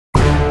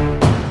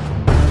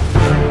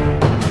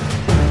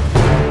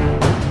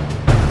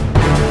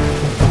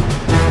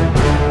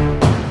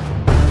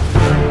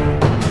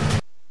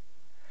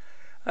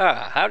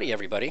Howdy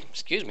everybody.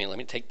 Excuse me, let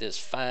me take this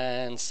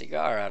fine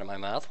cigar out of my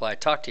mouth while I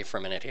talk to you for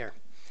a minute here.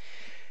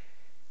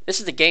 This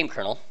is the Game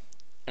Kernel,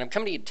 and I'm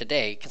coming to you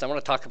today because I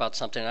want to talk about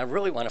something. I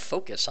really want to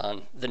focus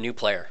on the new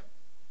player.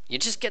 You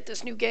just get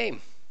this new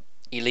game,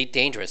 Elite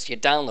Dangerous. You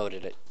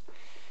downloaded it.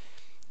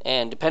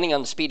 And depending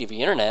on the speed of your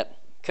internet,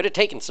 could have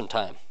taken some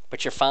time,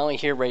 but you're finally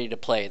here ready to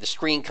play. The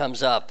screen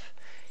comes up,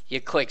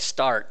 you click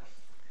start,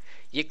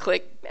 you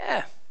click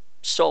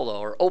solo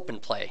or open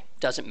play,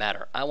 doesn't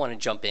matter. I want to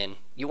jump in,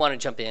 you want to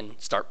jump in,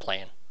 start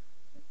playing.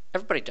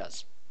 Everybody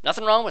does.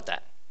 Nothing wrong with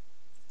that.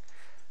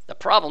 The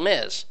problem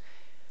is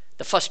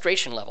the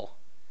frustration level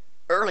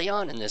early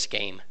on in this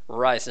game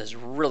rises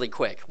really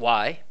quick.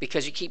 Why?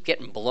 Because you keep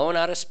getting blown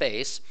out of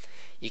space,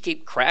 you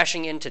keep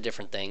crashing into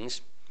different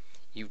things,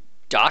 you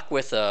dock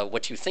with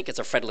what you think is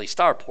a friendly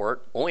starport,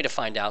 only to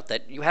find out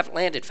that you haven't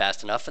landed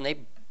fast enough and they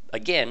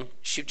again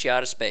shoot you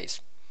out of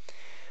space.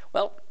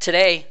 Well,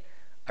 today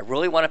I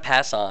really want to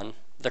pass on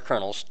the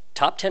kernel's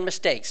top 10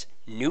 mistakes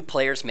new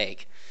players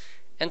make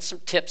and some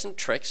tips and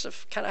tricks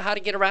of kind of how to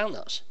get around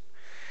those.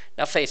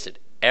 Now face it,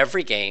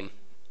 every game,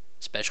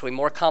 especially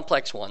more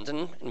complex ones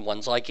and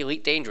ones like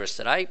Elite Dangerous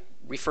that I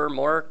refer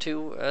more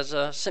to as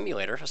a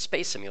simulator, a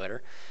space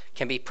simulator,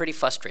 can be pretty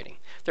frustrating.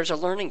 There's a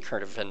learning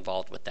curve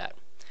involved with that,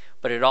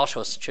 but it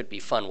also should be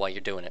fun while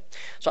you're doing it.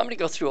 So I'm going to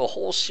go through a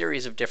whole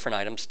series of different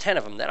items, 10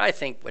 of them that I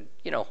think would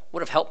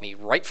have helped me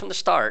right from the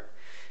start,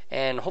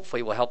 and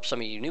hopefully will help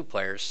some of you new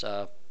players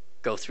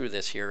go through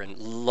this here and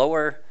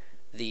lower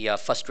the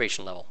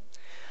frustration level.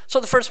 So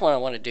the first one I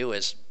want to do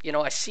is,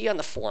 I see on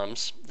the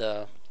forums,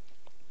 the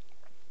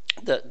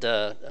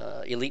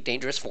Elite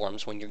Dangerous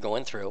forums when you're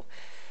going through,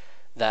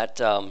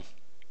 that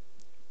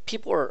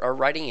people are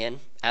writing in,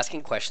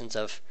 asking questions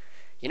of,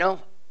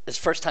 this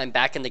first time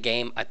back in the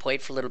game, I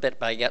played for a little bit,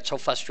 but I got so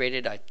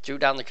frustrated, I threw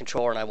down the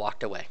controller and I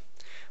walked away.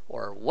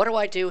 Or what do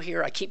I do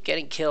here? I keep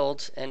getting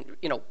killed, and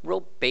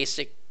real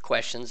basic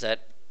questions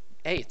that,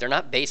 hey, they're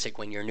not basic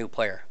when you're a new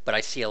player, but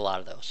I see a lot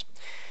of those.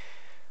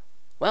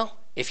 Well,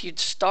 if you'd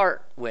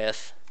start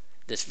with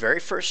this very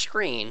first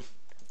screen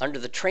under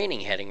the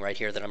training heading right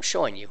here that I'm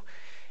showing you,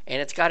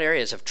 and it's got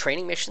areas of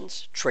training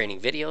missions, training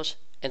videos,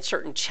 and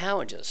certain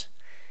challenges.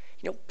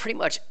 Pretty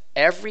much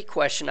every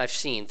question I've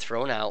seen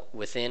thrown out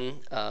within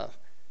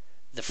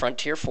the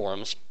Frontier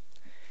forums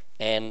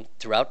and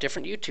throughout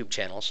different YouTube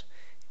channels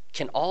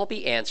can all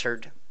be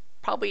answered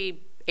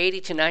probably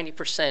 80 to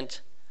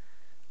 90%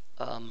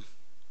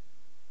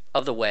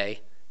 of the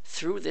way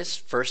through this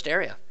first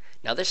area.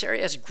 Now this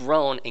area has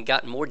grown and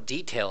gotten more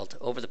detailed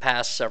over the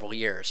past several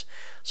years.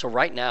 So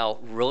right now,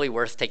 really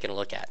worth taking a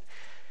look at.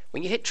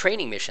 When you hit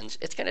training missions,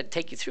 it's going to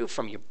take you through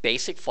from your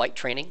basic flight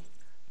training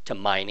to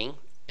mining,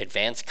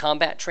 advanced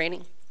combat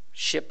training,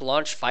 ship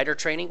launch fighter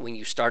training when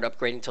you start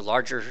upgrading to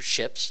larger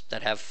ships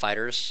that have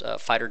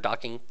fighter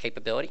docking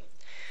capability.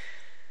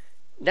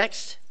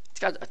 Next,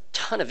 it's got a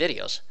ton of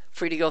videos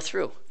for you to go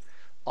through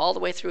all the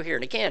way through here.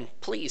 And again,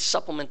 please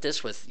supplement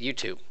this with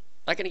YouTube.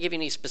 I'm not going to give you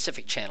any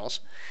specific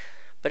channels,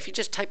 but if you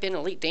just type in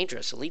Elite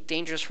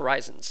Dangerous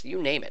Horizons,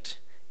 you name it,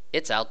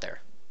 it's out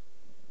there.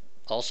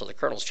 Also, the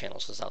Kernel's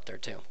channels is out there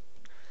too.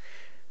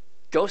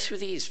 Go through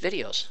these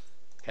videos,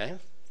 okay?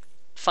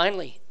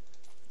 Finally,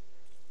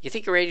 you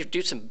think you're ready to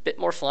do some bit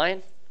more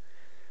flying,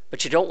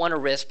 but you don't want to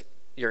risk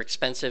your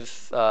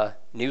expensive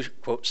new,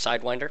 quote,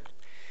 Sidewinder?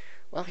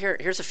 Well,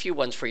 here's a few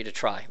ones for you to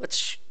try.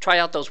 Let's try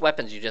out those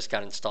weapons you just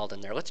got installed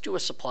in there. Let's do a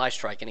supply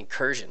strike, an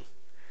incursion.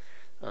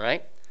 All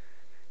right?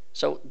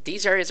 So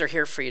these areas are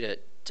here for you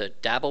to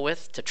dabble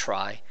with, to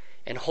try,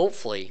 and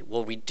hopefully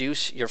will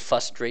reduce your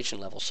frustration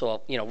level.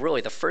 So,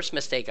 really the first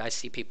mistake I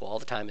see people all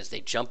the time is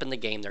they jump in the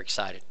game, they're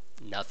excited.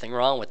 Nothing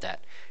wrong with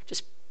that.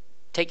 Just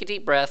take a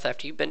deep breath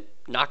after you've been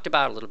knocked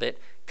about a little bit,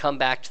 come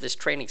back to this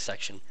training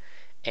section,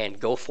 and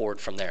go forward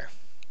from there.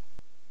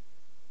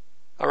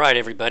 All right,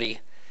 everybody.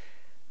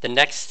 The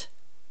next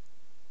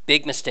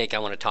big mistake I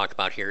want to talk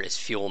about here is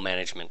fuel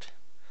management.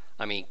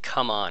 I mean,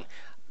 come on.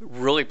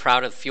 Really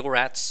proud of Fuel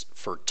Rats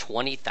for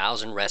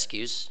 20,000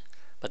 rescues,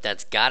 but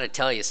that's got to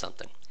tell you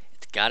something.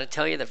 It's got to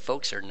tell you that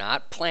folks are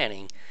not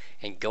planning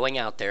and going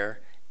out there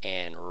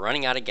and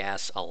running out of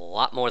gas a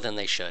lot more than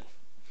they should.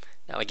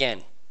 Now,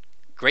 again,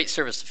 great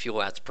service the Fuel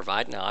Rats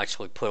provide, and I'll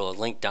actually put a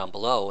link down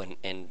below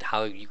and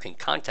how you can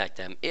contact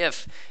them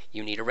if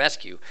you need a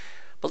rescue.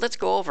 But let's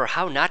go over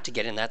how not to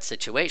get in that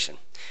situation.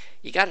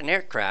 You got an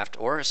aircraft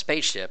or a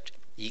spaceship,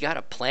 you got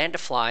a plan to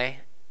fly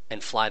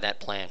and fly that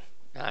plan.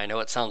 Now, I know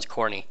it sounds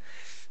corny.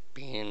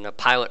 Being a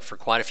pilot for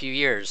quite a few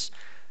years,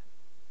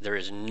 there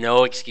is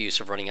no excuse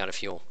of running out of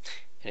fuel.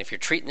 And if you're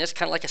treating this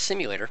kind of like a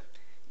simulator,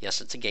 yes,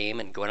 it's a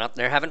game and going out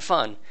there having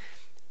fun,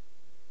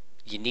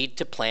 you need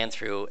to plan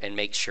through and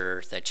make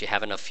sure that you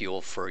have enough fuel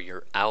for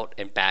your out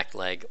and back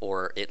leg,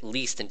 or at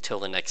least until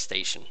the next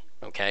station,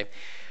 okay?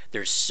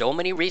 There's so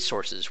many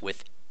resources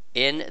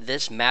within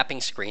this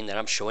mapping screen that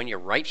I'm showing you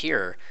right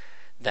here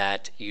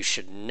that you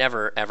should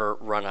never ever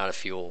run out of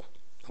fuel,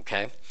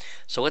 okay?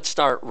 So let's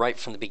start right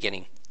from the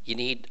beginning. you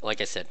need,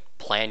 like I said,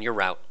 plan your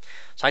route.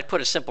 So I'd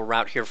put a simple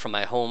route here from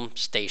my home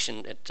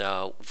station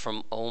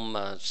from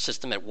home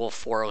system at Wolf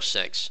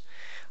 406.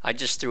 I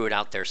just threw it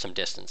out there some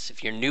distance.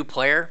 If you're a new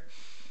player,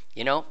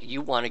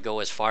 you want to go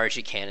as far as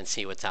you can and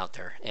see what's out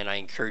there, and I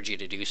encourage you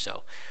to do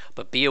so.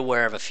 But be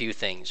aware of a few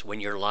things. When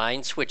your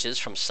line switches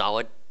from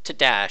solid to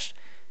dash,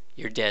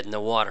 you're dead in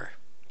the water,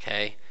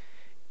 okay?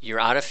 You're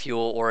out of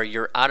fuel, or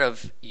you're out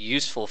of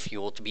useful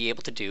fuel to be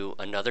able to do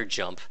another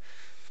jump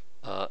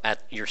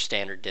at your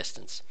standard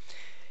distance.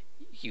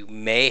 You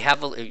may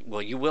have,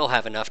 you will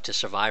have enough to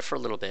survive for a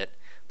little bit,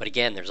 but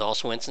again, there's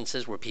also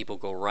instances where people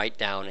go right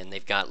down and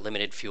they've got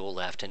limited fuel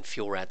left, and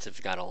fuel rats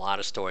have got a lot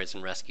of stories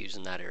and rescues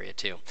in that area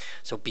too.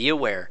 So be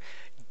aware.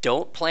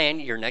 Don't plan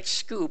your next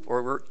scoop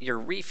or your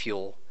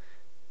refuel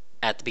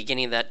at the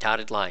beginning of that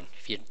dotted line.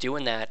 If you're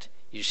doing that,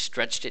 you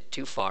stretched it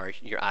too far,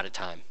 you're out of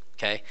time.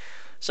 Okay.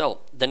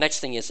 So the next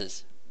thing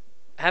is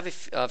have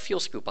a fuel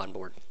scoop on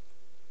board.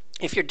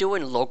 If you're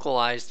doing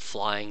localized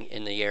flying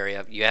in the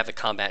area, you have a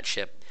combat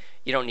ship,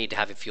 you don't need to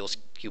have a fuel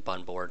scoop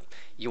on board.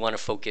 You want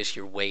to focus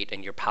your weight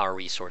and your power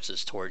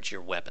resources towards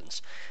your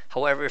weapons.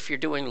 However, if you're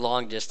doing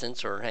long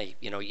distance, or hey,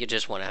 you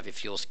just want to have a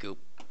fuel scoop,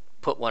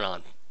 put one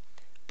on,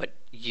 but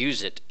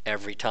use it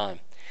every time.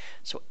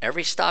 So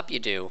every stop you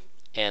do,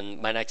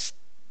 and my next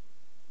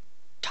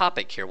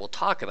topic here, we'll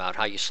talk about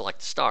how you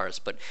select the stars,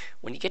 but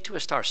when you get to a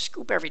star,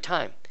 scoop every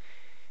time.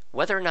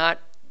 Whether or not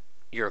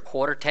you're a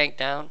quarter tank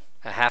down,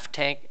 a half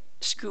tank,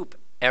 scoop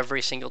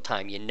every single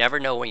time. You never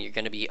know when you're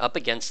going to be up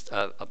against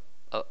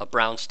a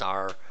brown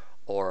star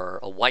or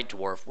a white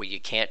dwarf where you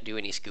can't do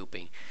any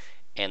scooping,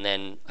 and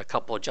then a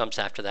couple of jumps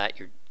after that,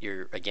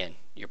 you're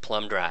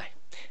plumb dry,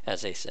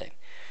 as they say.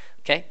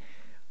 Okay,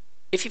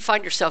 if you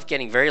find yourself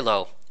getting very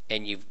low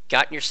and you've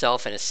gotten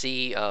yourself in a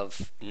sea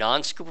of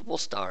non-scoopable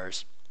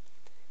stars,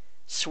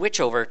 switch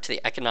over to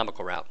the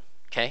economical route.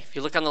 Okay, if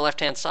you look on the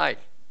left-hand side,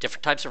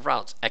 different types of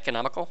routes: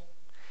 economical,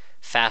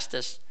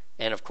 fastest,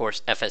 and of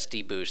course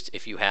FSD boost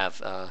if you have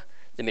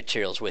the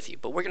materials with you.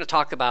 But we're going to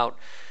talk about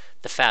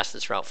the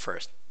fastest route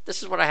first.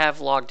 This is what I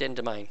have logged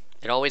into mine.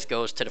 It always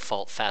goes to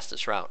default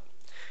fastest route.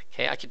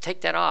 Okay, I could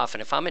take that off,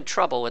 and if I'm in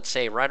trouble, let's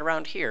say right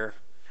around here,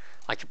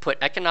 I could put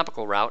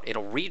economical route.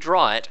 It'll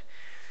redraw it,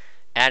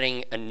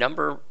 adding a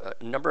number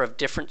of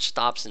different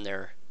stops in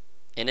there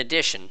in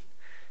addition,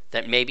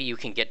 that maybe you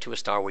can get to a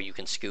star where you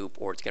can scoop,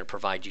 or it's going to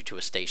provide you to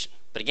a station.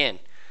 But again,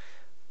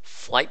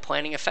 flight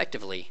planning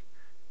effectively,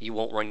 you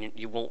won't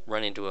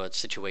run into a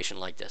situation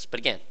like this. But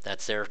again,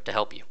 that's there to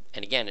help you.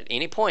 And again, at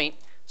any point,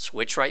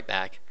 switch right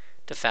back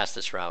to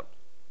fastest route.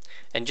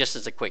 And just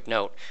as a quick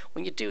note,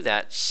 when you do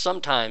that,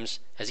 sometimes,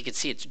 as you can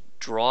see, it's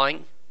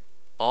drawing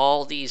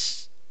all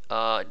these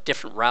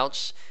different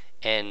routes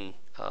and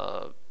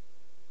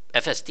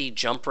FSD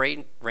jump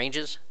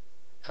ranges.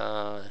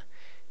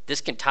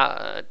 This can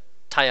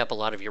tie up a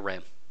lot of your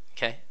RAM.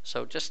 Okay,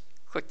 so just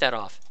click that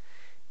off.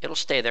 It'll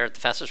stay there at the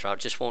fastest route,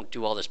 just won't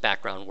do all this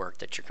background work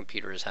that your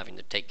computer is having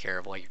to take care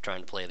of while you're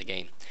trying to play the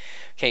game.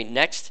 Okay,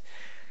 next,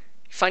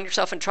 you find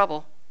yourself in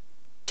trouble,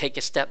 take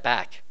a step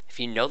back. If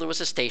you know there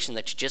was a station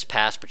that you just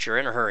passed but you're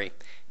in a hurry,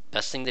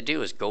 best thing to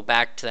do is go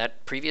back to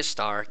that previous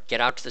star, get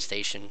out to the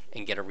station,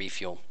 and get a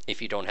refuel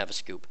if you don't have a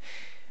scoop.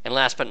 And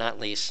last but not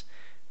least,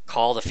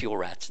 call the fuel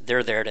rats.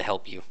 They're there to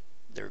help you.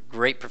 They're a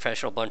great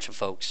professional bunch of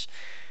folks.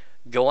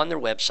 Go on their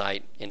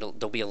website, and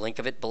there'll be a link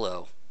of it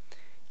below.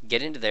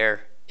 Get into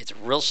there. It's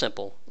real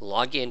simple.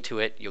 Log into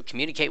it. You'll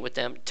communicate with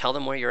them. Tell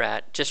them where you're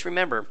at. Just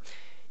remember,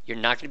 you're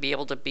not going to be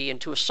able to be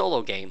into a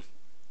solo game.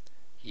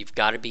 You've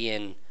got to be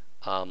in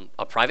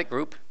a private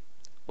group,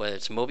 whether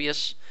it's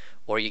Mobius,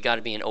 or you got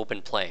to be in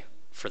open play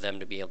for them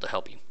to be able to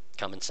help you.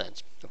 Common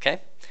sense.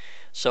 Okay?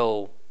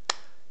 So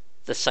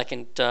the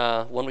second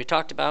one we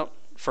talked about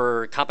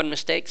for common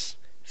mistakes,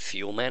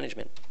 fuel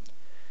management.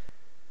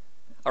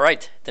 All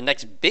right, the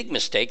next big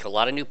mistake a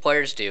lot of new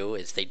players do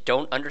is they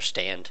don't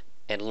understand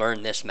and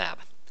learn this map.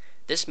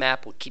 This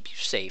map will keep you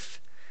safe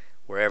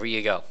wherever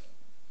you go,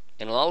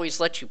 and it'll always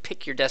let you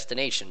pick your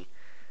destination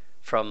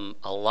from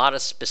a lot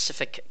of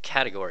specific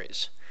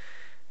categories.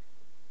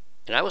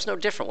 And I was no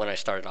different when I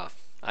started off.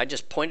 I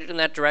just pointed in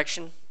that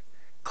direction,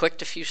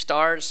 clicked a few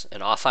stars,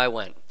 and off I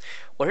went.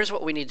 Well, here's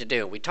what we need to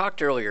do. We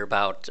talked earlier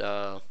about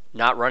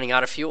not running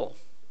out of fuel.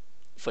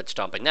 Foot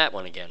stomping that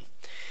one again.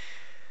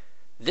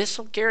 This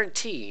will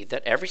guarantee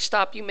that every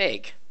stop you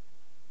make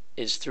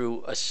is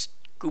through a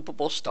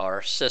scoopable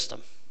star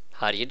system.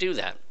 How do you do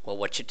that? Well,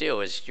 what you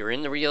do is you're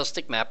in the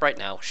realistic map right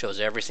now, shows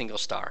every single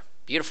star.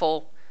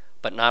 Beautiful,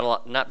 but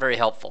not very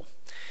helpful.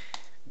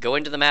 Go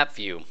into the map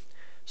view,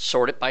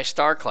 sort it by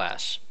star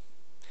class.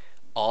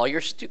 All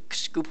your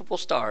scoopable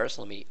stars,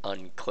 let me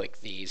unclick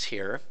these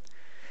here,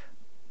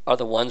 are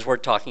the ones we're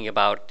talking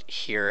about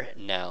here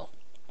now.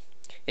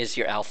 Is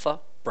your Alpha,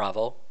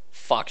 Bravo,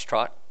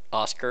 Foxtrot,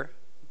 Oscar,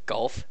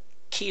 Golf,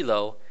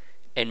 Kilo,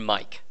 and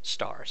Mike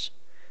stars.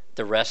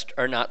 The rest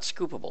are not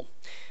scoopable.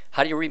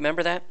 How do you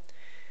remember that?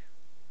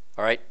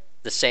 All right,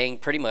 the saying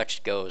pretty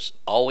much goes,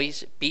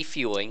 always be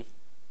fueling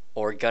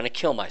or gonna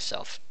kill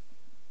myself.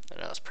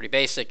 I know it's pretty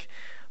basic,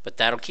 but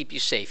that'll keep you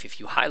safe. If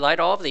you highlight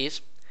all of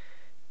these,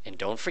 and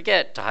don't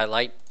forget to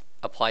highlight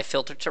apply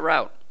filter to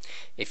route.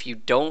 If you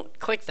don't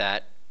click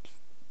that,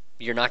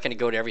 you're not going to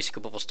go to every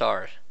scoopable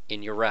star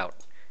in your route.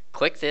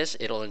 Click this,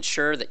 it'll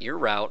ensure that your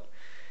route,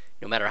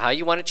 no matter how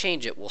you want to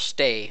change it, will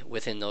stay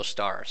within those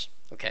stars.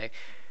 Okay.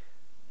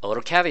 A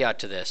little caveat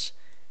to this: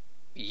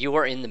 you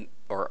are in the,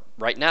 or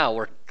right now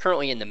we're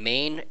currently in the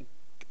main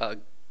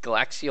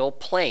galaxial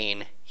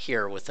plane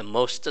here with the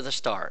most of the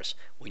stars.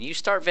 When you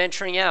start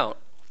venturing out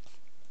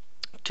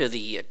to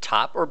the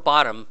top or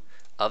bottom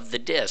of the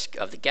disk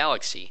of the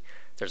galaxy,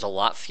 there's a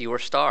lot fewer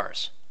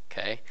stars.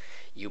 Okay,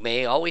 you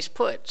may always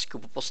put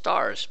scoopable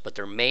stars, but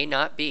there may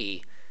not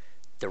be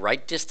the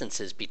right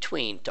distances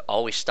between to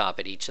always stop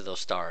at each of those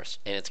stars,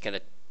 and it's going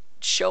to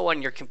show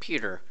on your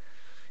computer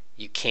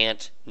you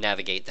can't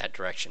navigate that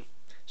direction.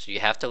 So you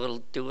have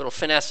to do a little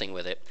finessing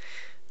with it.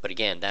 But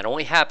again, that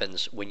only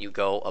happens when you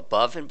go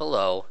above and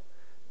below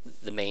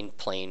the main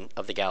plane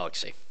of the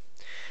galaxy.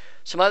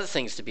 Some other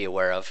things to be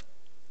aware of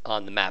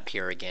on the map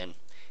here again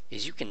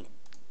is you can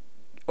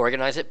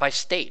organize it by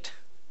state.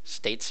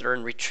 States that are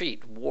in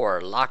retreat,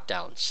 war,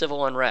 lockdown,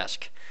 civil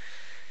unrest.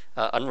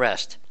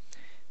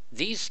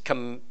 These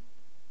come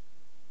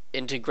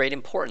into great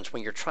importance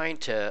when you're trying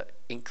to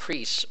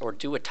increase or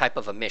do a type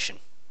of a mission.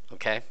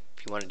 Okay,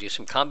 if you want to do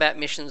some combat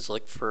missions,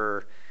 look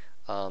for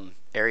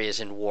areas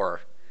in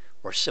war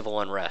or civil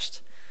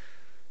unrest.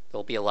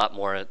 There'll be a lot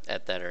more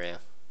at that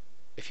area.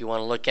 If you want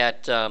to look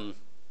at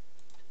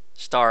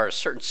stars,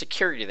 certain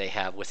security they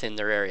have within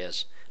their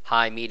areas: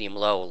 high, medium,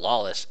 low,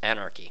 lawless,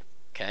 anarchy.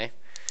 Okay,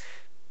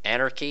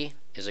 anarchy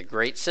is a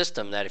great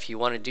system that if you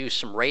want to do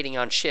some raiding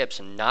on ships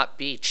and not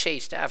be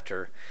chased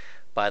after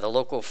by the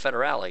local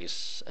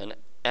federales, an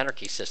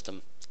anarchy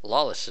system,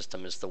 lawless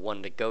system, is the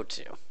one to go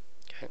to.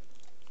 Okay,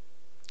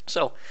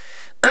 so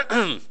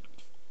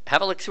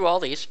have a look through all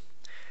these.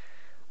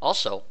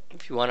 Also,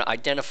 if you want to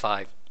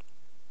identify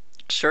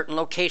certain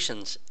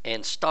locations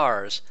and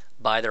stars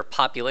by their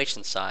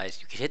population size,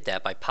 you can hit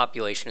that by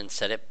population and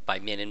set it by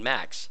min and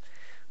max.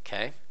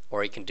 Okay,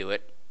 or you can do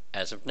it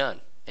as of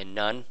none, and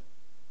none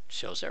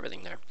shows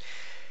everything there.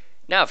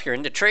 Now, if you're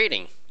into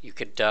trading, you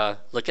could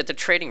look at the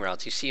trading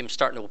routes. You see them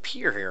starting to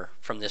appear here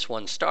from this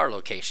one star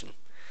location.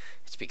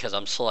 It's because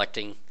I'm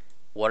selecting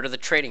what are the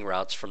trading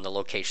routes from the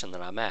location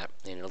that I'm at,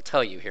 and it'll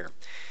tell you here.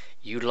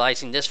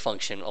 Utilizing this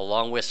function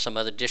along with some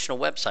other additional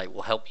website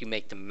will help you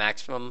make the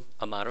maximum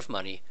amount of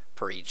money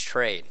per each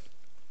trade.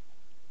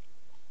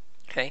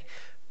 Okay,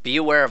 be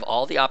aware of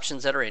all the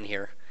options that are in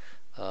here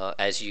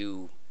as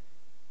you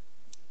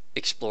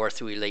explore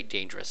through Elite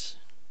Dangerous.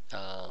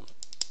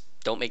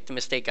 Don't make the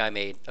mistake I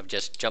made of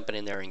just jumping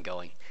in there and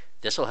going.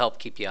 This will help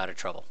keep you out of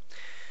trouble.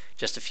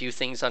 Just a few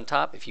things on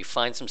top. If you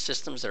find some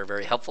systems that are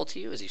very helpful to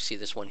you, as you see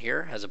this one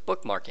here has a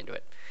bookmark into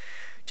it.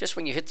 Just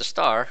when you hit the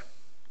star,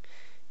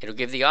 it'll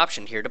give the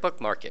option here to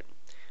bookmark it.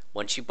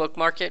 Once you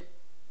bookmark it,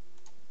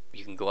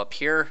 you can go up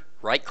here,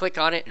 right click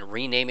on it, and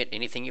rename it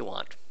anything you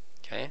want.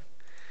 Okay.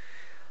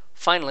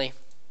 Finally,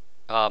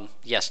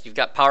 yes, you've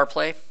got power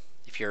play.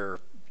 If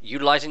you're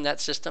utilizing that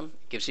system,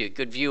 it gives you a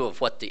good view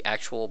of what the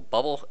actual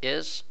bubble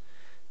is,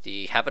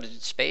 the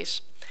habited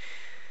space.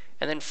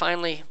 And then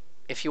finally,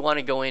 if you want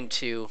to go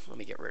into, let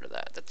me get rid of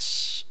that,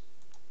 that's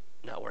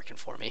not working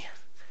for me.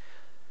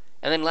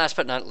 And then last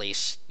but not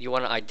least, you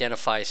want to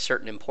identify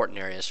certain important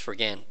areas. For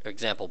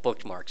example,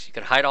 bookmarks. You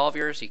can hide all of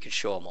yours, you can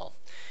show them all.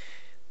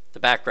 The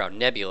background,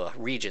 nebula,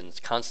 regions,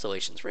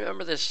 constellations.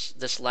 Remember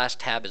this last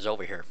tab is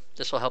over here.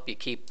 This will help you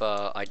keep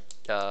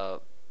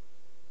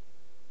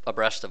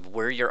abreast of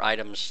where your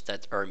items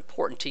that are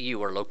important to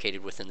you are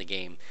located within the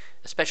game,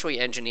 especially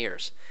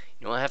engineers.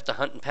 You don't have to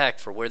hunt and peck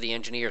for where the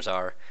engineers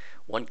are.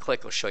 One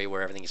click will show you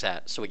where everything's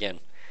at. So again,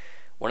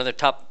 one of the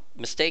top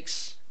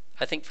mistakes,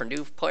 I think, for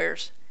new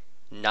players,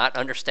 not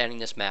understanding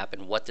this map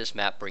and what this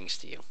map brings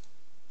to you.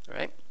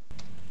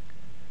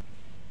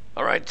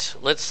 All right,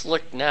 let's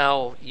look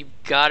now.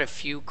 You've got a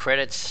few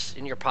credits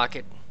in your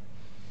pocket.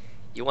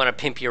 You want to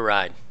pimp your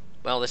ride.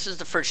 Well, this is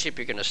the first ship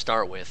you're going to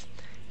start with,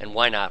 and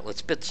why not?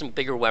 Let's put some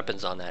bigger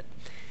weapons on that.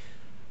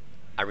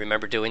 I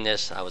remember doing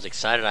this. I was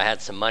excited. I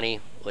had some money.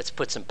 Let's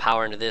put some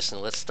power into this,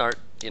 and let's start,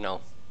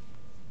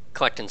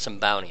 collecting some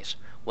bounties.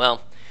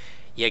 Well,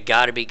 you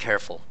got to be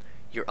careful.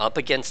 You're up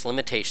against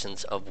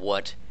limitations of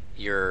what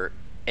your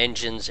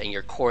engines and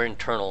your core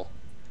internal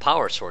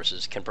power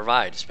sources can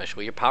provide,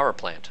 especially your power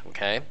plant.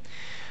 Okay,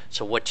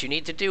 so what you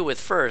need to do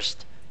with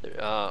first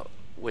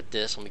with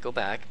this, let me go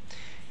back,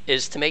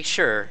 is to make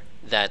sure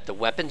that the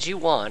weapons you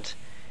want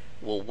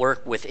will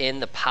work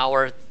within the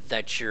power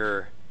that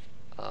your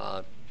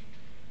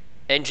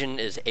engine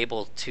is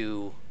able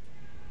to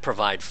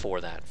provide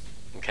for that.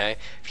 Okay,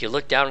 if you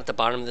look down at the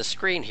bottom of the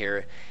screen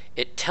here,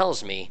 it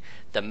tells me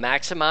the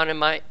max amount in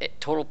my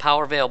total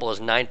power available is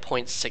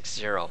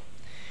 9.60.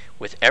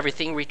 With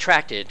everything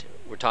retracted,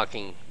 we're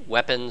talking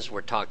weapons,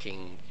 we're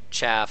talking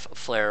chaff,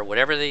 flare,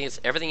 whatever it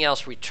is, everything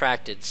else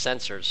retracted,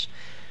 sensors,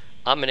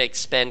 I'm going to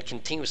expend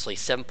continuously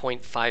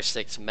 7.56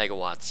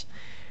 megawatts.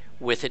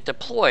 With it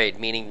deployed,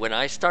 meaning when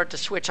I start to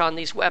switch on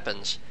these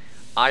weapons,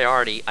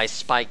 I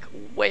spike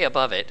way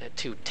above it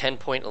to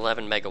 10.11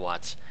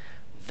 megawatts.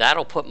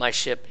 That'll put my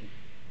ship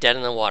dead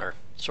in the water,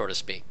 so to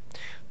speak.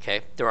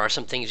 Okay, there are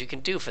some things you can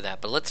do for that,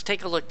 but let's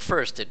take a look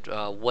first at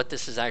what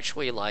this is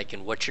actually like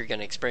and what you're going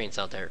to experience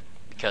out there,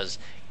 because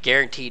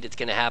guaranteed it's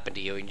going to happen to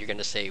you, and you're going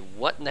to say,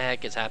 what in the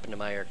heck has happened to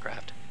my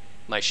aircraft?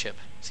 My ship,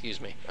 excuse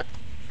me.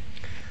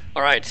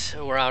 All right,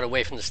 so we're out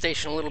away from the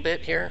station a little bit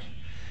here.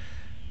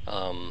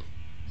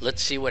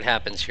 Let's see what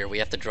happens here. We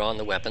have to draw on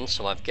the weapon,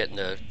 so I've gotten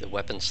the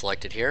weapon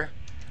selected here.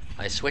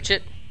 I switch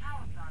it.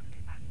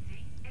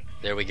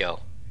 There we go.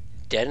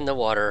 Dead in the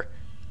water.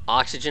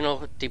 Oxygen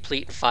will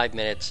deplete in 5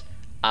 minutes.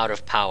 Out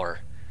of power.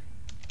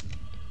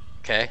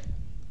 Okay?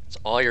 That's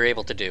all you're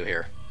able to do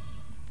here.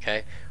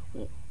 Okay?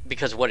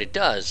 Because what it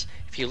does,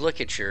 if you look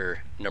at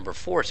your number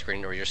 4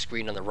 screen or your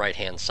screen on the right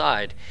hand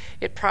side,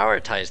 it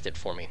prioritized it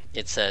for me.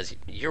 It says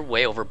you're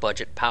way over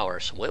budget power,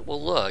 so it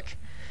will look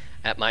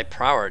at my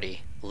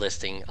priority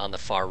listing on the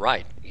far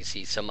right. You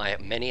see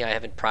many I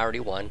have in priority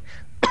 1.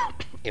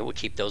 It will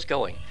keep those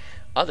going.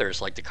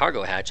 Others, like the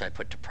cargo hatch, I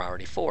put to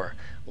priority 4.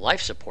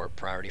 Life support,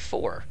 priority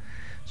 4.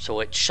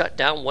 So it shut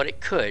down what it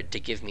could to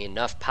give me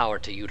enough power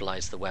to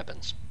utilize the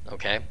weapons.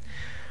 Okay?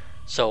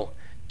 So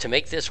to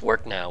make this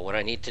work now, what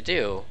I need to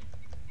do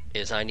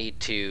is I'm going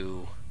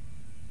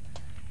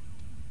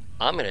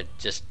to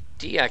just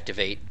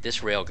deactivate this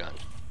railgun.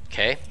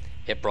 Okay?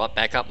 It brought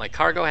back up my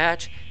cargo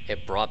hatch.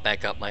 It brought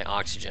back up my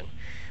oxygen.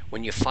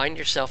 When you find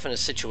yourself in a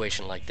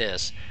situation like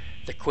this,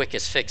 the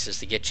quickest fix is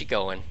to get you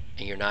going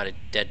and you're not a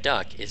dead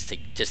duck, is to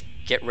just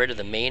get rid of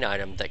the main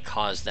item that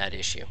caused that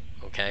issue.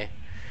 Okay?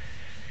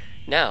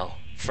 Now,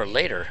 for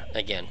later,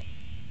 again,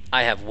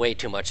 I have way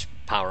too much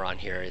power on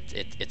here.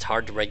 It's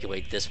hard to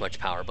regulate this much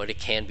power, but it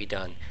can be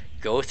done.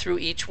 Go through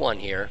each one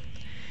here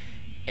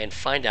and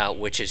find out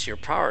which is your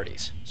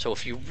priorities. So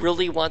if you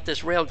really want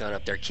this railgun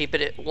up there, keep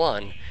it at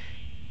 1.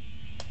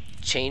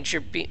 Change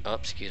your beam. Oh,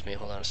 excuse me.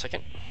 Hold on a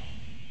second.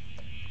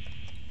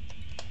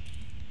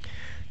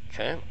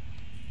 Okay.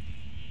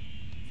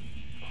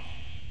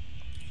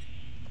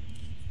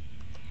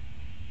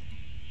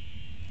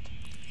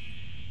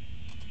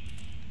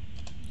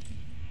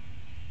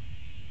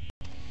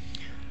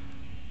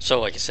 So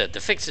like I said, the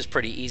fix is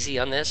pretty easy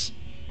on this.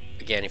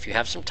 Again, if you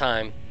have some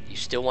time, you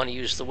still want to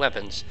use the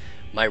weapons.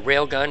 My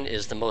railgun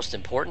is the most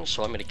important,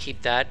 so I'm going to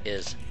keep that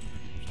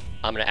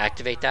I'm going to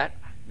activate that.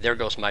 There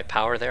goes my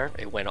power there.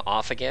 It went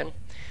off again.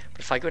 But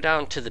if I go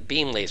down to the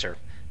beam laser,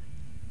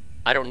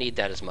 I don't need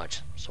that as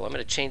much. So I'm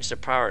going to change the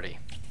priority.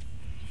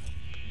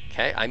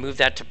 Okay, I moved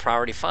that to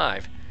priority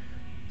 5.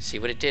 See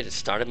what it did? It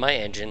started my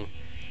engine,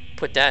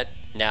 put that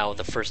now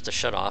the first to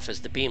shut off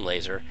is the beam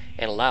laser,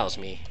 and allows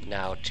me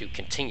now to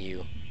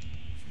continue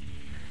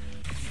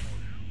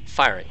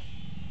firing.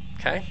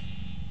 Okay?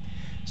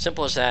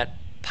 Simple as that.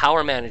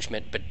 Power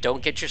management, but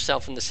don't get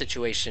yourself in the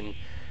situation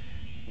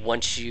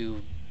once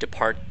you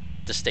depart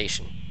the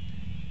station.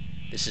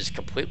 This is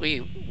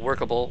completely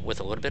workable with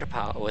a little bit of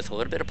power, with a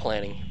little bit of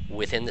planning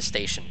within the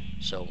station.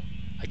 So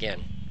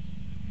again,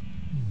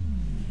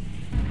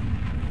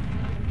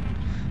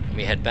 let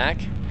me head back.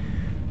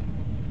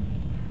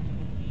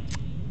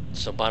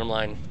 So bottom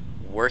line,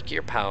 work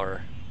your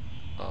power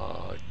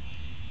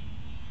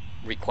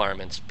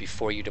requirements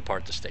before you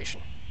depart the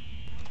station.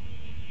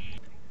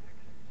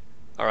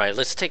 Alright,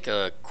 let's take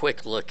a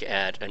quick look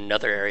at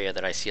another area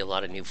that I see a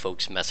lot of new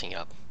folks messing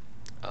up.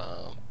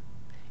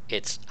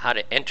 It's how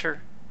to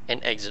enter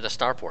and exit a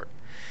starport.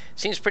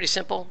 Seems pretty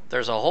simple.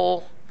 There's a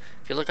hole.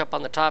 If you look up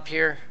on the top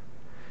here,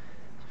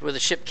 where the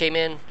ship came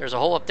in, there's a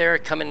hole up there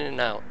coming in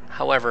and out.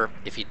 However,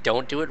 if you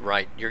don't do it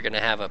right, you're going to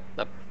have a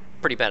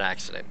pretty bad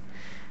accident.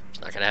 It's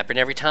not going to happen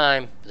every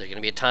time. There's going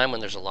to be a time when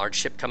there's a large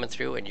ship coming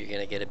through and you're going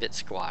to get a bit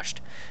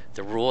squashed.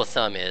 The rule of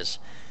thumb is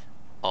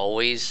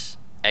always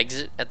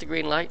exit at the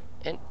green light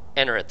and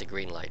enter at the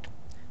green light.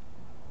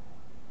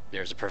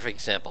 There's a perfect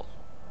example.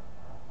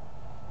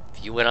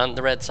 If you went on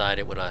the red side,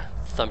 it would have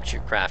thumped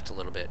your craft a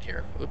little bit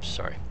here. Oops,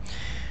 sorry.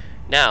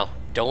 Now,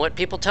 don't let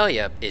people tell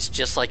you it's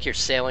just like you're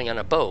sailing on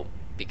a boat,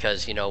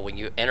 because, you know, when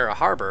you enter a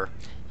harbor,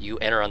 you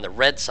enter on the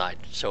red side.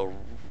 So,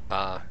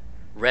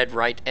 red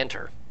right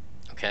enter.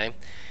 Okay?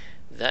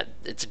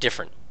 It's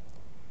different.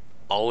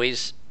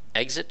 Always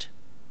exit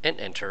and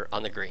enter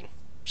on the green.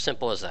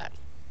 Simple as that.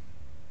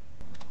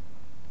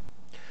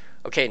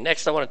 Okay,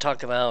 next I want to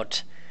talk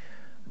about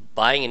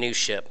buying a new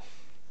ship.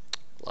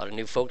 A lot of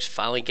new folks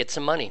finally get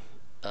some money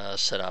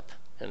set up,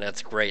 and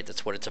that's great.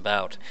 That's what it's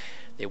about.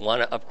 They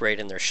want to upgrade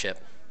in their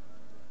ship.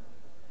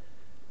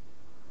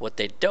 What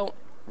they don't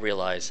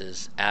realize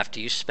is after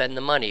you spend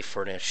the money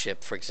for a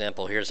ship, for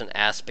example, here's an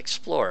Asp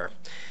Explorer.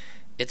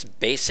 Its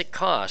basic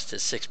cost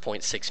is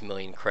 6.6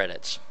 million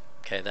credits.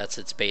 Okay, that's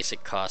its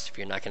basic cost if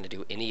you're not going to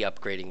do any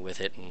upgrading with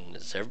it. And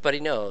as everybody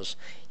knows,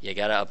 you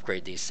got to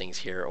upgrade these things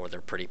here or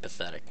they're pretty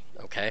pathetic.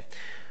 Okay,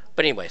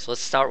 but anyways,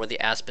 let's start with the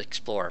Asp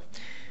Explorer.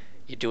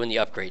 You're doing the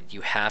upgrade.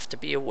 You have to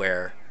be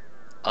aware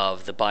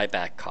of the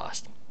buyback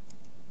cost,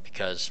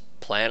 because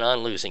plan on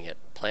losing it.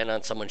 Plan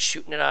on someone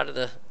shooting it out of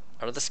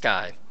the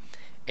sky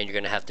and you're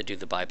going to have to do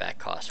the buyback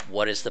cost.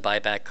 What is the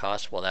buyback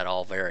cost? Well, that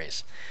all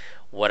varies.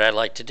 What I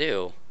like to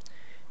do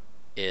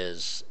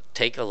is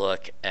take a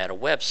look at a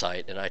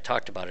website, and I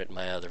talked about it in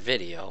my other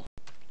video,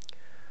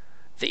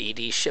 the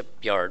ED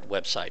Shipyard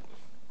website.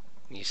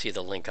 You see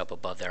the link up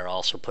above there. I'll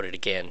also put it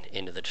again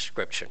into the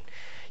description.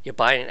 You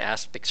buy an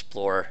Asp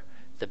Explorer,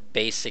 the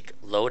basic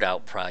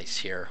loadout price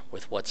here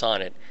with what's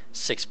on it,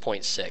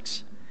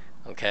 6.6.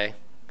 Okay?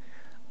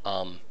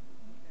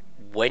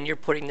 When you're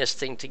putting this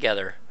thing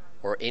together,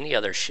 or any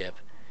other ship,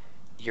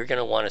 you're going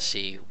to want to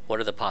see what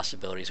are the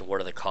possibilities and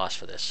what are the costs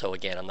for this. So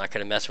again, I'm not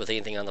going to mess with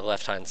anything on the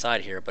left hand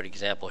side here, but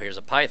example, here's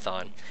a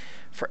Python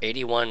for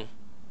 81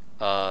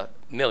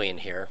 million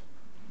here,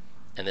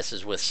 and this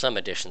is with some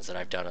additions that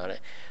I've done on it.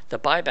 The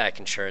buyback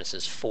insurance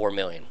is 4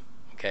 million.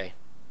 Okay,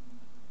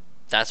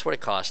 that's what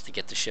it costs to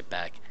get the ship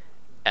back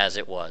as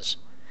it was.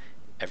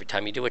 Every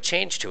time you do a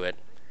change to it,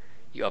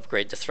 you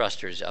upgrade the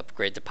thrusters,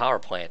 upgrade the power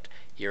plant,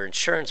 your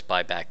insurance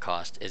buyback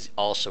cost is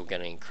also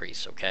going to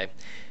increase. Okay,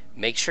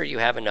 make sure you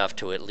have enough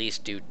to at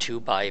least do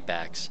 2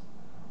 buybacks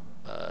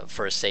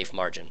for a safe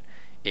margin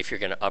if you're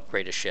going to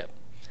upgrade a ship.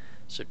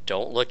 So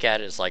don't look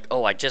at it as like,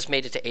 oh, I just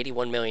made it to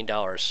 $81 million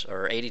or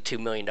 $82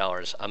 million.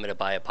 I'm going to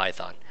buy a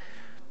Python.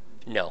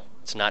 No,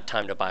 it's not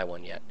time to buy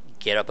one yet.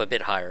 Get up a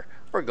bit higher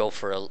or go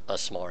for a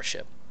smaller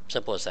ship.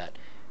 Simple as that.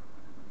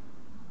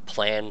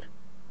 Plan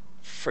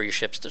for your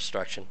ship's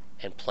destruction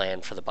and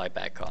plan for the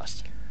buyback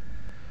cost.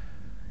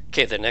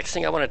 Okay, the next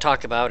thing I want to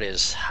talk about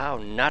is how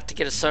not to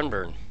get a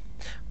sunburn.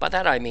 By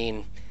that I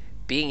mean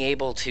being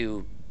able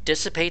to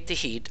dissipate the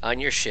heat on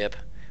your ship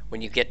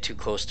when you get too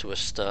close to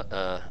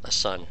a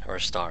sun or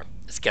a star.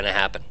 It's going to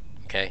happen,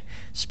 okay?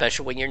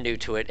 Especially when you're new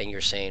to it and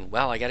you're saying,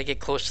 well, I got to get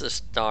close to the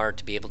star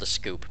to be able to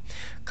scoop.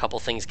 A couple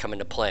things come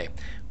into play.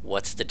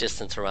 What's the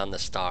distance around the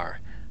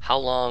star? How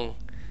long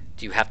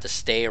do you have to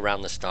stay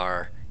around the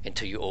star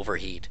until you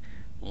overheat?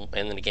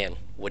 And then again,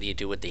 what do you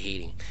do with the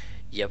heating?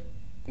 You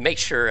make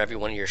sure every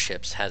one of your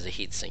ships has a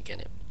heat sink in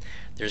it.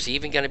 There's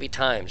even going to be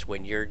times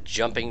when you're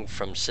jumping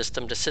from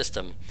system to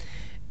system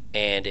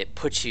and it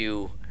puts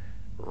you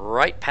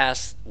right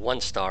past one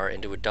star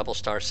into a double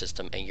star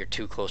system and you're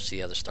too close to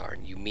the other star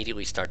and you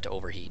immediately start to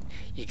overheat.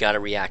 You got to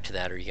react to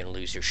that or you're going to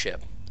lose your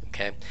ship.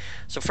 Okay,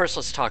 so first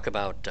let's talk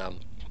about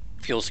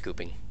fuel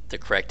scooping, the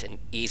correct and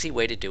easy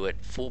way to do it,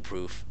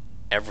 foolproof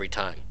every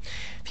time.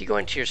 If you go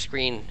into your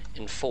screen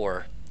in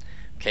 4,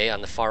 okay,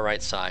 on the far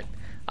right side,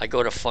 I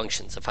go to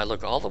functions. If I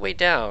look all the way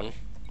down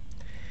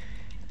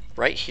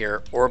right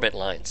here, orbit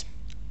lines.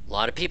 A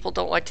lot of people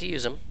don't like to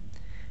use them.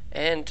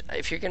 And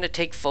if you're going to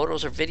take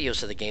photos or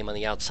videos of the game on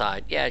the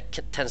outside, yeah, it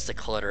tends to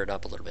clutter it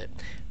up a little bit.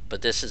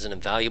 But this is an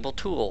invaluable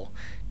tool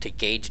to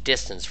gauge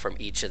distance from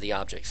each of the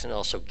objects, and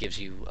also gives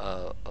you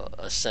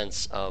a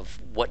sense of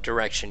what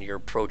direction you're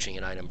approaching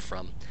an item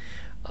from,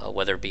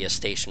 whether it be a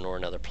station or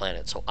another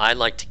planet. So I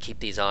like to keep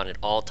these on at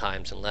all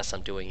times unless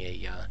I'm doing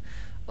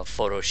a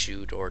photo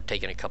shoot or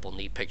taking a couple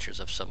neat pictures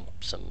of some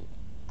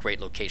great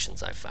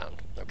locations I've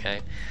found.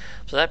 Okay,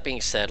 so that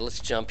being said, let's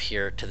jump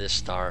here to this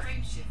star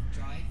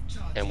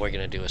and we're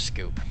going to do a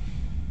scoop.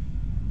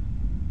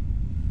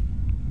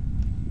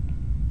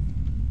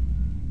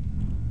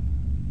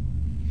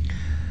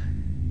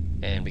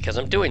 And because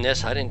I'm doing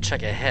this, I didn't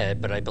check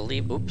ahead, but I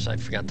believe, oops, I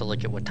forgot to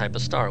look at what type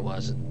of star it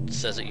was. It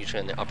says it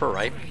usually in the upper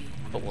right,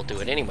 but we'll do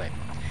it anyway.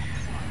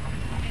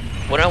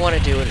 What I want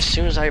to do is, as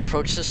soon as I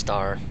approach the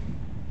star,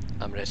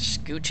 I'm going to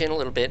scooch in a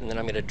little bit, and then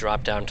I'm going to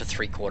drop down to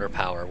 3/4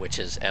 power, which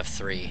is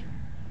F3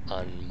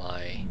 on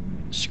my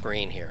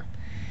screen here.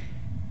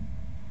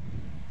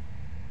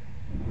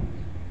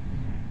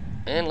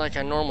 And like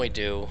I normally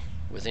do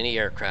with any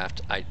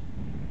aircraft, I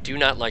do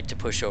not like to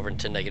push over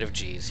into negative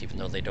G's, even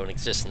though they don't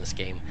exist in this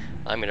game.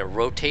 I'm going to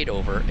rotate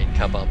over and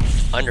come up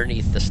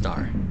underneath the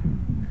star.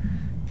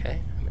 Okay,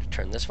 I'm going to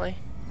turn this way.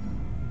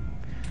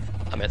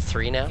 I'm at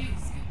 3 now.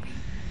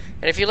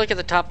 And if you look at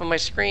the top of my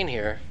screen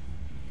here,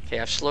 okay,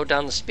 I've slowed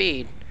down the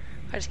speed.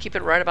 I just keep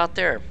it right about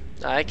there.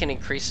 I can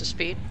increase the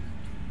speed,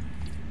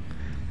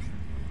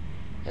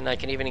 and I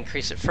can even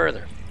increase it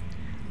further.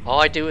 All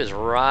I do is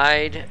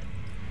ride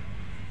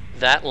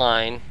that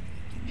line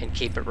and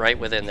keep it right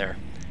within there.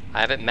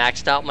 I haven't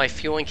maxed out my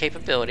fueling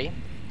capability,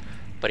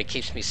 but it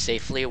keeps me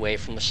safely away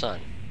from the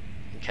sun.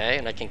 Okay,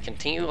 and I can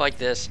continue like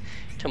this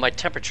till my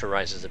temperature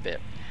rises a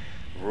bit.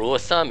 Rule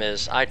of thumb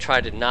is I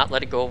try to not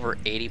let it go over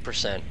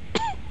 80%.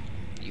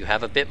 You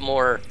have a bit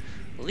more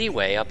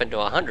leeway up into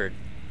 100,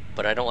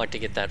 but I don't like to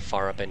get that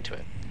far up into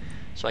it.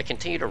 So I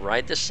continue to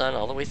ride the sun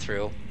all the way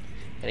through,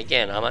 and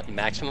again, I'm at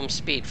maximum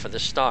speed for the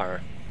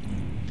star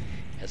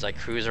as I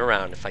cruise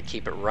around. If I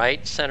keep it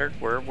right centered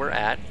where we're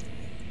at,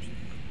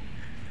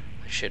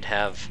 I should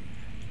have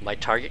my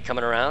target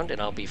coming around,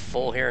 and I'll be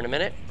full here in a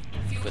minute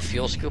with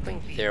fuel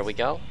scooping. There we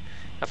go.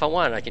 If I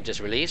want, I can just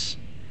release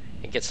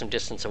and get some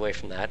distance away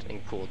from that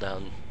and cool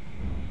down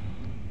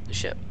the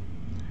ship.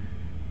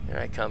 Here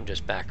I come,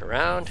 just back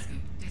around,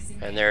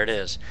 and there it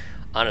is.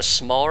 On a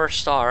smaller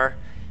star,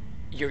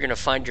 you're going to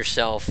find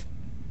yourself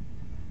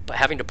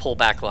having to pull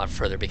back a lot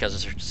further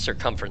because the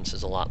circumference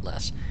is a lot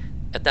less.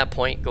 at that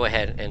point, go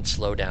ahead and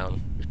slow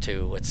down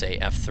to, let's say,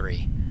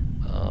 F3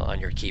 on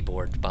your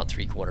keyboard, about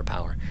 3/4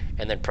 power,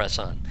 and then press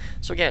on.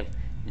 So again,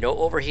 no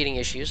overheating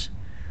issues.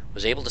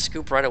 Was able to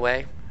scoop right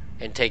away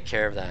and take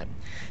care of that.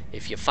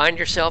 If you find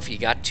yourself you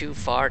got too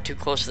far, too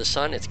close to the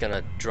sun, it's going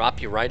to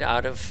drop you right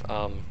out of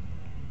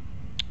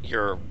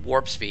your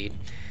warp speed,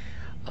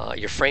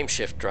 your frame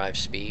shift drive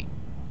speed,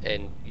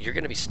 and you're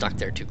going to be stuck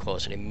there too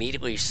close, and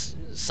immediately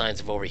signs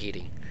of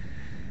overheating.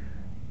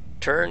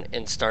 Turn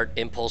and start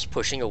impulse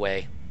pushing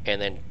away,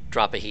 and then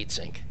drop a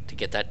heatsink to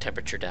get that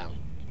temperature down.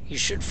 You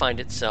should find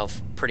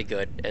itself pretty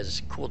good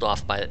as cooled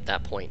off by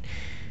that point.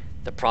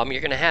 The problem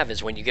you're going to have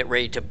is when you get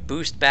ready to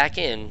boost back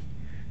in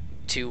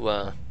to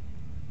a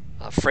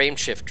frame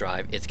shift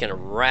drive, it's going to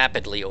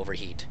rapidly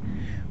overheat.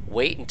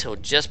 Wait until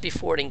just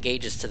before it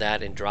engages to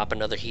that and drop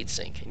another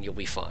heatsink, and you'll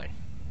be fine.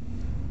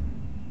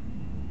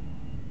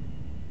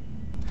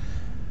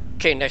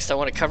 Okay, next I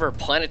want to cover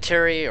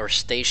planetary or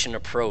station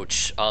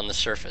approach on the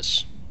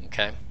surface.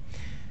 Okay,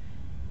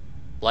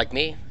 like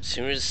me, as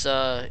soon as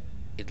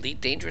Elite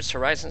Dangerous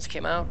Horizons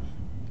came out,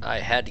 I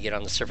had to get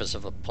on the surface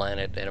of a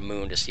planet and a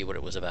moon to see what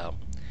it was about.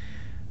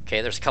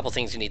 Okay, there's a couple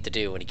things you need to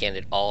do, and again,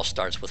 it all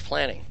starts with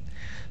planning.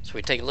 So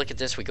we take a look at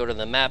this, we go to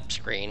the map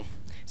screen.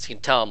 As you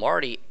can tell, I'm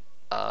already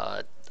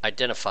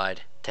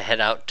identified to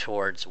head out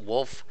towards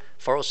Wolf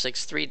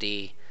 406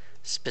 3D,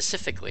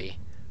 specifically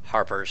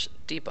Harper's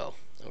Depot.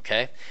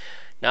 Okay,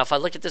 now if I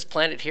look at this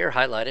planet here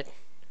highlighted,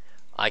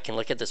 I can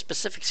look at the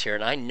specifics here,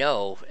 and I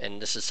know,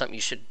 and this is something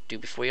you should do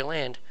before you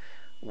land,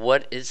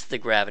 what is the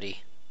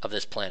gravity of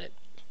this planet.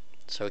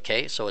 So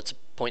okay, so it's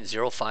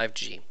 0.05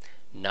 G,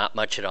 not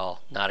much at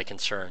all, not a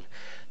concern.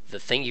 The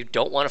thing you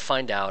don't want to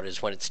find out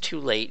is when it's too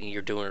late and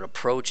you're doing an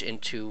approach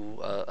into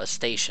a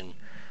station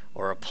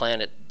or a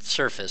planet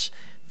surface,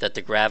 that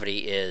the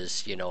gravity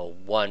is,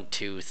 1,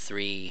 2,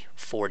 3,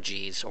 4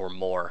 Gs or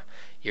more.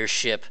 Your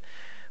ship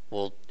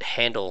will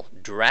handle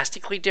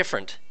drastically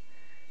different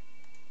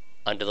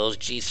under those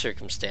G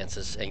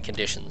circumstances and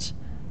conditions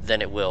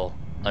than it will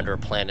under a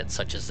planet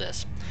such as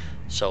this.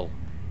 So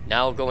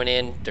now going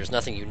in, there's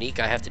nothing unique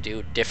I have to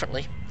do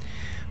differently.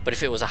 But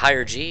if it was a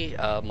higher G,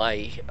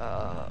 my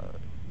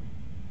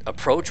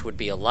approach would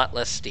be a lot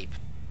less steep.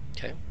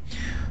 Okay,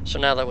 so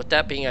now that with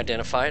that being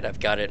identified, I've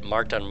got it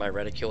marked on my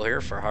reticule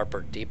here for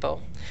Harper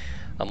Depot.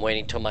 I'm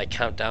waiting till my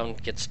countdown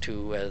gets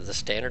to the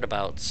standard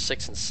about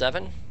 6 and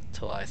 7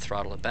 till I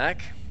throttle it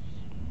back.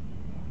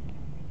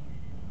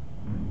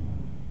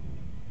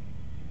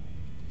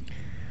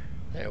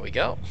 There we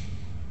go.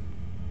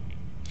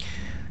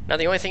 Now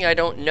the only thing I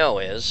don't know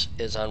is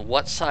on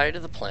what side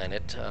of the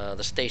planet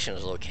the station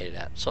is located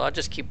at. So I'll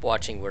just keep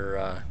watching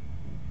where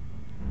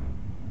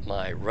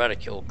my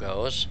reticule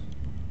goes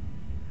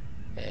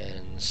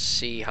and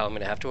see how I'm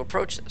going to have to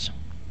approach this.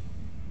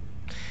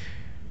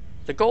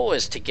 The goal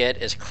is to get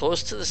as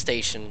close to the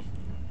station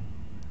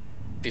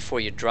before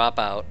you drop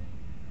out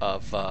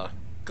of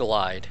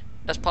glide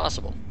as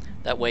possible.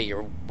 That way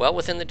you're well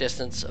within the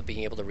distance of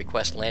being able to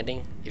request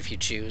landing if you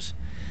choose,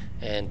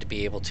 and to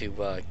be able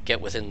to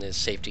get within the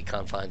safety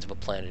confines of a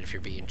planet if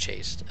you're being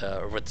chased,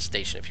 or with the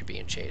station if you're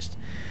being chased.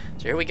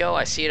 So here we go.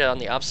 I see it on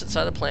the opposite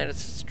side of the planet.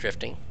 It's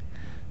drifting.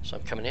 So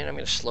I'm coming in. I'm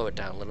going to slow it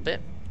down a little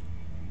bit.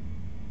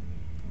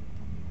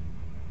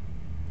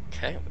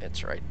 Okay,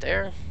 it's right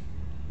there.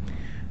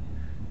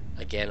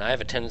 Again, I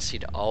have a tendency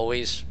to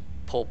always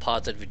pull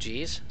positive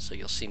G's, so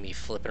you'll see me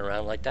flipping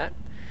around like that.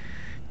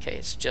 Okay,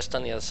 it's just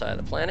on the other side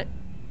of the planet.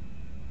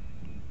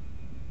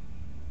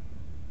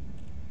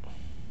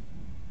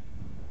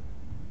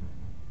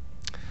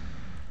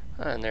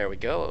 And there we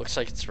go. It looks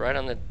like it's right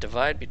on the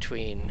divide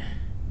between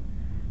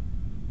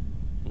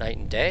night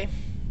and day.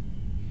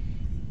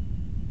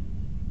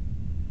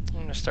 I'm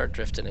going to start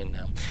drifting in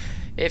now.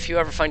 If you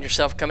ever find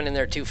yourself coming in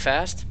there too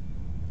fast,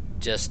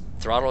 just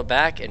throttle it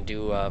back and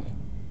do a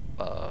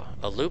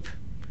loop.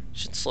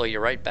 Should slow you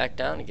right back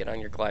down and get on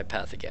your glide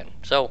path again.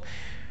 So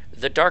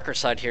the darker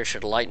side here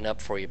should lighten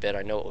up for you a bit.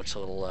 I know it looks a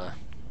little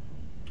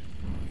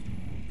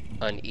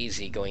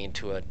uneasy going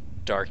into a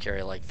dark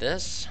area like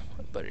this,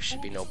 but it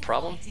should be no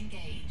problem.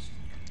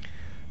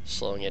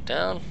 Slowing it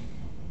down.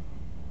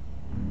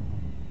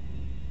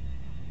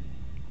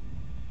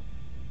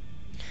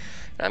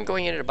 And I'm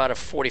going in at about a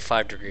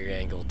 45-degree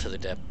angle to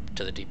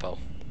the depot.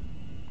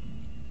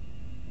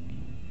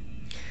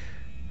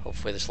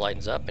 Hopefully this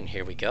lightens up, and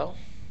here we go.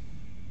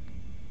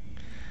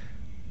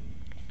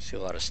 See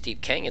what a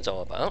steep canyon's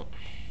all about.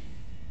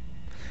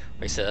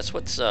 Like I said, that's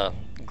what's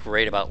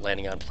great about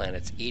landing on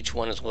planets. Each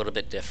one is a little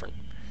bit different.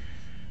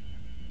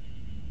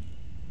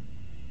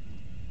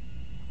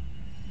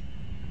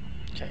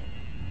 Okay.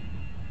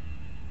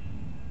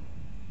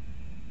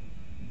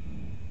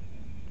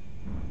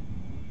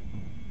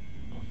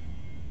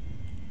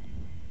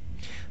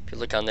 If you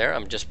look on there,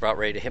 I'm just about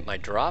ready to hit my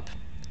drop.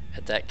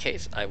 At that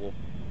case, I will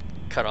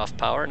cut off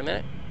power in a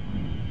minute.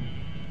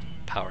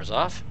 Power's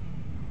off.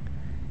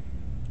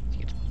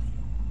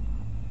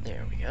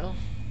 There we go.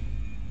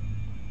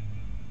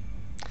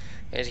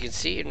 As you can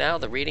see now,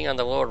 the reading on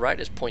the lower right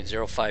is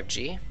 0.05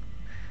 G,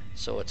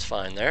 so it's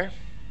fine there.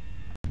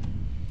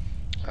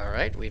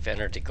 Alright, we've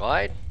entered the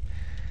glide.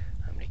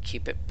 I'm going to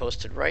keep it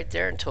posted right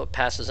there until it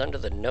passes under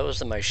the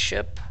nose of my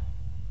ship.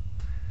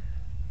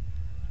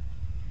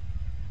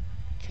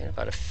 Okay,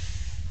 about a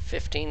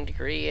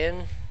 15-degree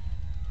in.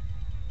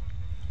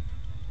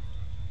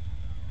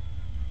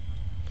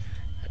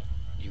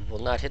 You will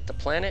not hit the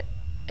planet,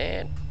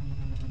 and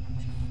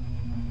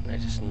I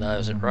just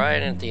nose it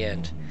right in at the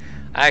end.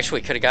 I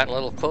actually could have gotten a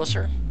little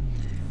closer,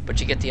 but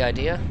you get the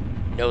idea.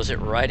 Nose it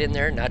right in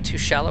there, not too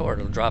shallow or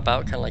it'll drop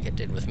out, kind of like it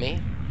did with me.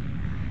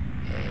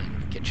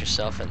 And get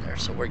yourself in there,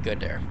 so we're good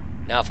there.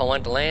 Now if I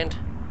wanted to land,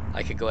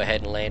 I could go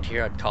ahead and land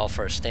here. I'd call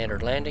for a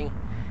standard landing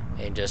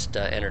and just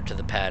enter to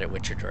the pad at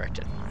which you're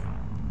directed.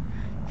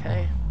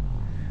 Okay.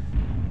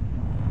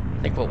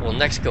 I think what we'll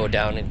next go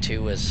down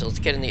into is, let's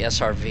get in the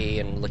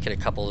SRV and look at a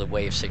couple of the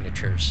wave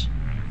signatures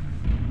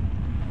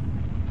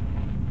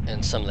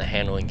and some of the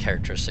handling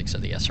characteristics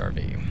of the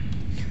SRV.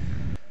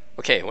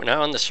 Okay, we're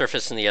now on the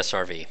surface in the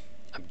SRV.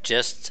 I'm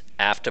just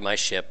aft my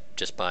ship,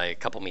 just by a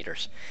couple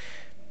meters.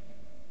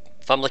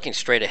 If I'm looking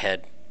straight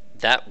ahead,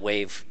 that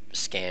wave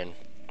scan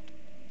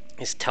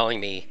is telling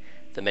me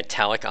the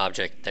metallic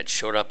object that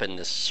showed up in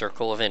this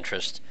circle of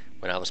interest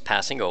when I was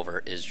passing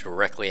over is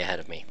directly ahead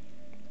of me.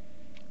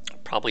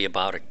 Probably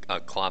about a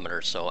kilometer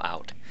or so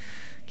out.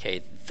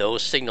 Okay,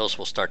 those signals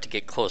will start to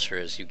get closer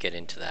as you get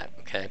into that.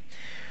 Okay,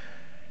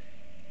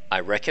 I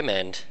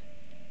recommend,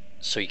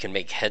 so you can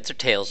make heads or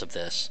tails of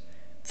this,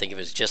 think of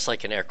it as just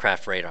like an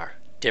aircraft radar.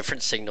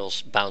 Different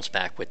signals bounce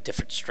back with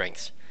different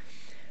strengths.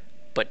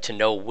 But to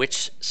know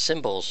which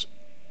symbols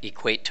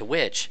equate to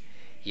which,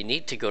 you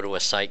need to go to a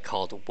site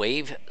called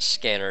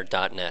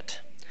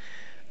wavescanner.net.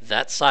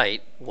 That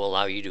site will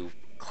allow you to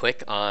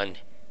click on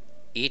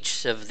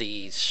each of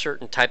the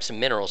certain types of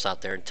minerals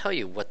out there and tell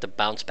you what the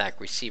bounce back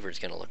receiver is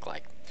going to look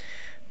like.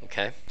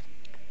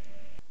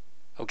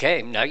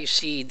 Okay, now you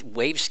see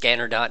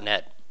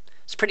wavescanner.net.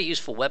 It's a pretty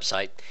useful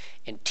website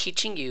in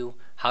teaching you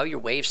how your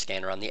wave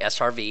scanner on the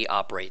SRV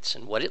operates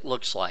and what it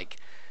looks like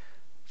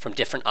from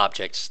different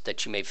objects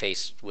that you may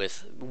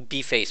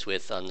be faced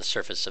with on the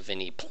surface of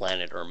any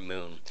planet or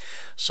moon.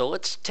 So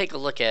let's take a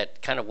look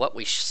at kind of what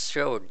we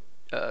showed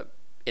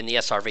in the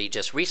SRV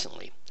just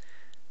recently.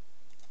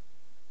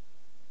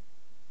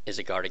 Is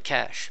a guarded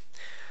cache.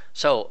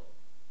 So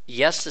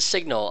yes, the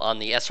signal on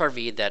the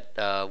SRV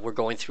that we're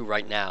going through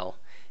right now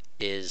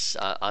is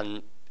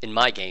in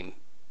my game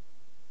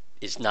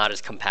is not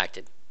as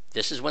compacted.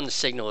 This is when the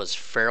signal is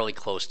fairly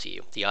close to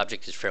you. The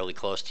object is fairly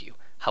close to you.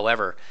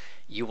 However,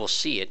 you will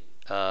see it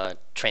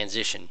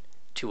transition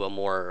to a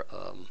more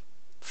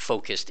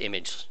focused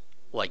image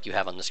like you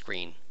have on the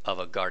screen of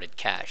a guarded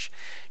cache.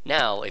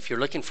 Now, if you're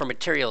looking for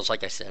materials,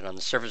 like I said, on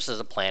the surface of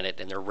the planet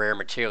and they're rare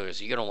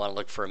materials, you're going to want to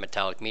look for a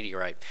metallic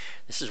meteorite.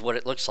 This is what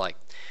it looks like.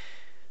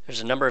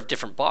 There's a number of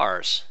different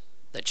bars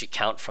that you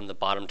count from the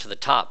bottom to the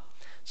top.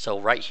 So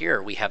right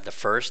here we have the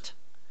first,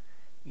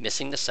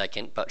 missing the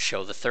second, but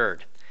show the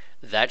third.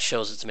 That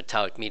shows it's a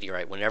metallic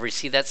meteorite. Whenever you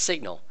see that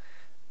signal,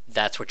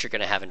 that's what you're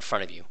going to have in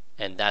front of you.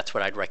 And that's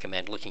what I'd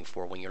recommend looking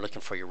for when you're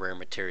looking for your rare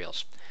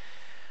materials.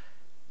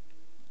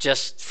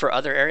 Just for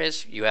other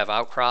areas, you have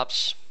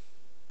outcrops,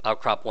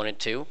 outcrop 1 and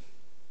 2.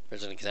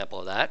 There's an example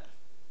of that.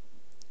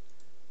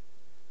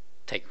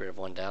 Take rid of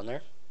one down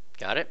there.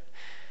 Got it.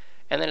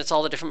 And then it's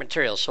all the different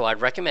materials. So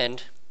I'd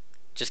recommend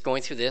just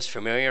going through this,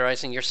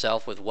 familiarizing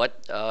yourself with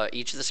what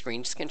each of the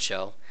screens can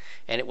show,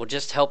 and it will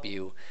just help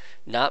you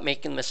not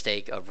make the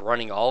mistake of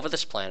running all over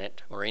this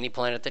planet or any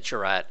planet that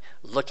you're at,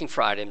 looking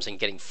for items and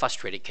getting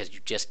frustrated because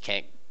you just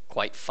can't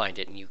quite find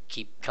it and you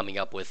keep coming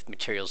up with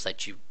materials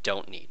that you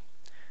don't need.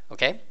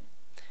 Okay?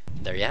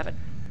 There you have it.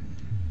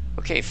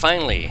 Okay,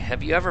 finally,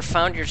 have you ever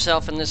found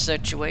yourself in this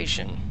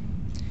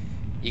situation?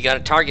 You got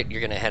a target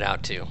you're going to head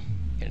out to. You're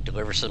going to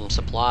deliver some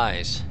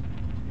supplies.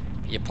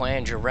 You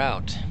planned your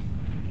route.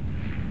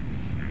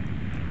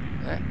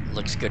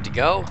 Looks good to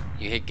go.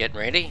 You hit getting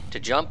ready to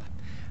jump.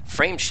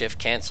 Frame shift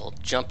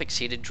canceled. Jump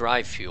exceeded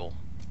drive fuel.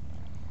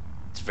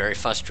 It's very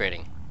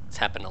frustrating. It's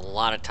happened a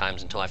lot of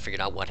times until I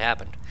figured out what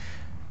happened.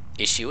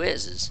 Issue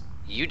is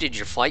you did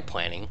your flight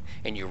planning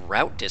and your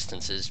route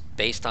distances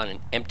based on an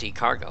empty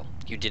cargo.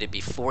 You did it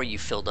before you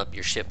filled up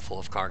your ship full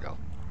of cargo.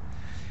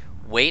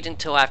 Wait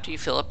until after you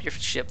fill up your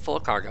ship full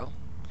of cargo,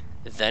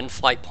 then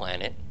flight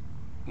plan it,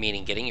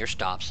 meaning getting your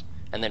stops,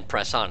 and then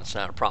press on. It's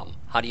not a problem.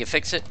 How do you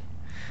fix it?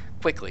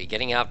 Quickly,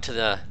 getting out to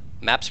the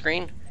map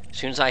screen. As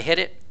soon as I hit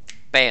it,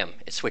 bam,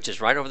 it switches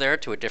right over there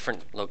to a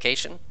different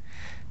location.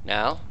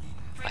 Now,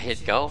 I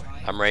hit go,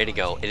 I'm ready to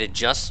go. It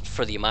adjusts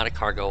for the amount of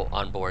cargo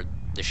on board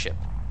the ship.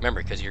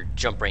 Remember, because your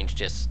jump range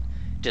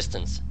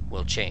distance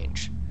will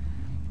change.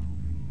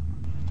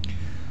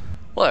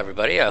 Well,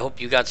 everybody, I hope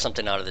you got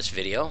something out of this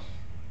video.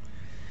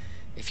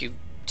 If you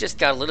just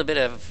got a little bit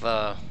of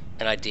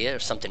an idea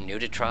of something new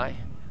to try,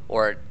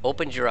 or it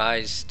opened your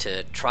eyes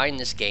to trying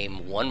this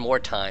game one more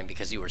time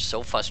because you were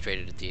so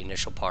frustrated at the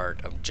initial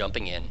part of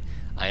jumping in,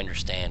 I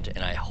understand,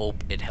 and I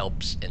hope it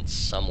helps in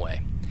some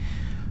way.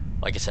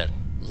 Like I said,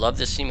 love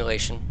this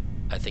simulation.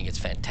 I think it's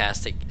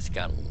fantastic. It's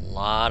got a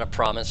lot of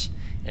promise,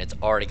 and it's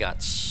already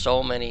got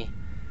so many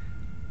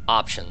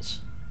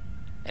options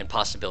and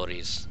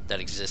possibilities that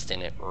exist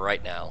in it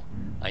right now.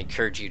 I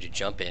encourage you to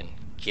jump in,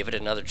 give it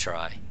another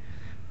try,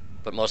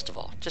 but most of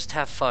all, just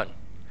have fun.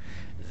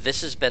 This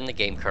has been the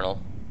Game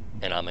Colonel,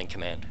 and I'm in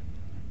command.